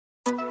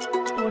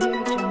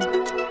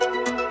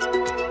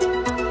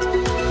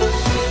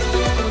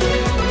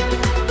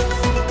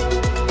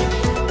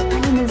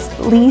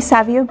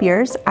Savio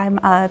Beers. I'm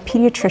a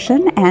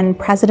pediatrician and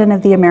president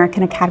of the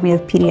American Academy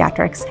of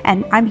Pediatrics,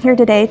 and I'm here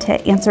today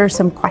to answer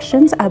some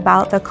questions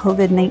about the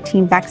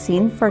COVID-19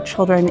 vaccine for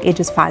children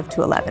ages 5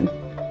 to 11.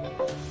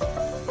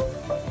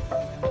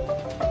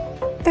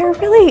 There are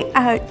really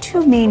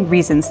two main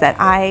reasons that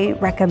I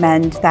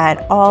recommend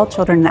that all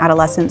children and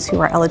adolescents who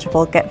are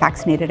eligible get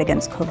vaccinated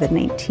against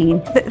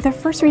COVID-19. The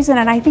first reason,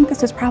 and I think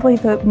this is probably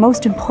the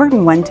most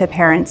important one to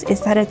parents,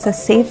 is that it's a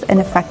safe and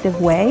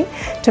effective way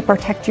to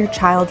protect your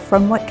child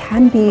from what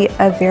can be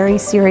a very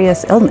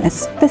serious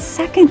illness. The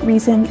second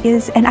reason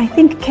is, and I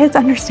think kids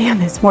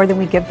understand this more than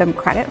we give them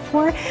credit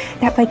for,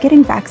 that by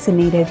getting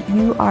vaccinated,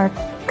 you are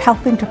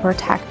helping to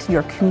protect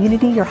your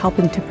community, you're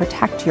helping to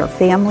protect your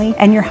family,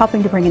 and you're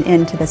helping to bring an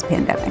end to this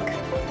pandemic.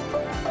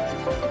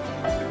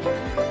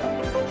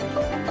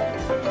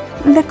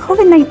 The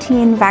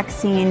COVID-19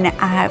 vaccine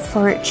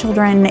for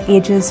children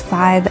ages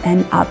 5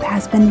 and up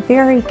has been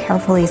very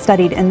carefully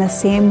studied in the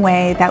same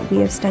way that we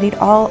have studied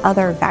all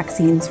other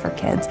vaccines for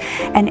kids.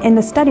 And in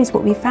the studies,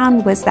 what we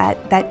found was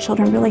that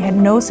children really had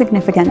no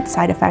significant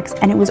side effects,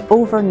 and it was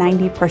over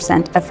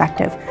 90%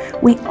 effective.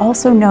 We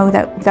also know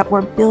that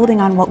we're building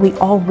on what we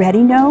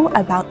already know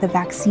about the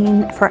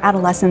vaccine for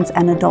adolescents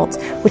and adults,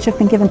 which have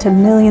been given to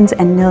millions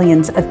and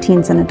millions of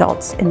teens and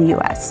adults in the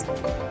US.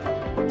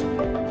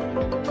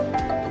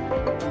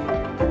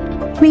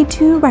 We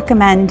do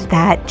recommend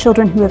that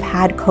children who have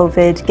had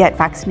COVID get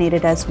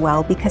vaccinated as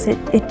well, because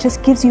it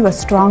just gives you a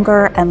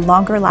stronger and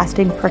longer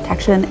lasting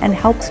protection and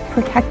helps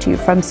protect you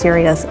from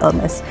serious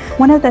illness.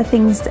 One of the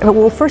things,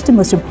 well, first and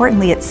most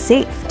importantly, it's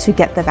safe to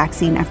get the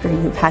vaccine after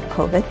you've had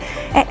COVID.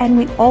 And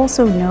we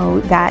also know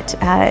that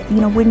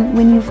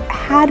when you've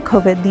had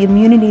COVID, the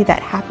immunity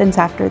that happens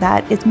after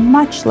that is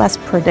much less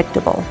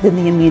predictable than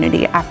the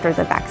immunity after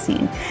the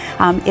vaccine.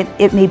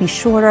 It may be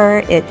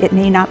shorter, it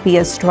may not be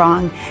as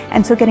strong,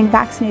 and so getting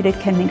vaccinated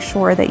can make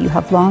sure that you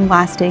have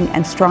long-lasting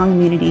and strong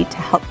immunity to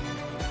help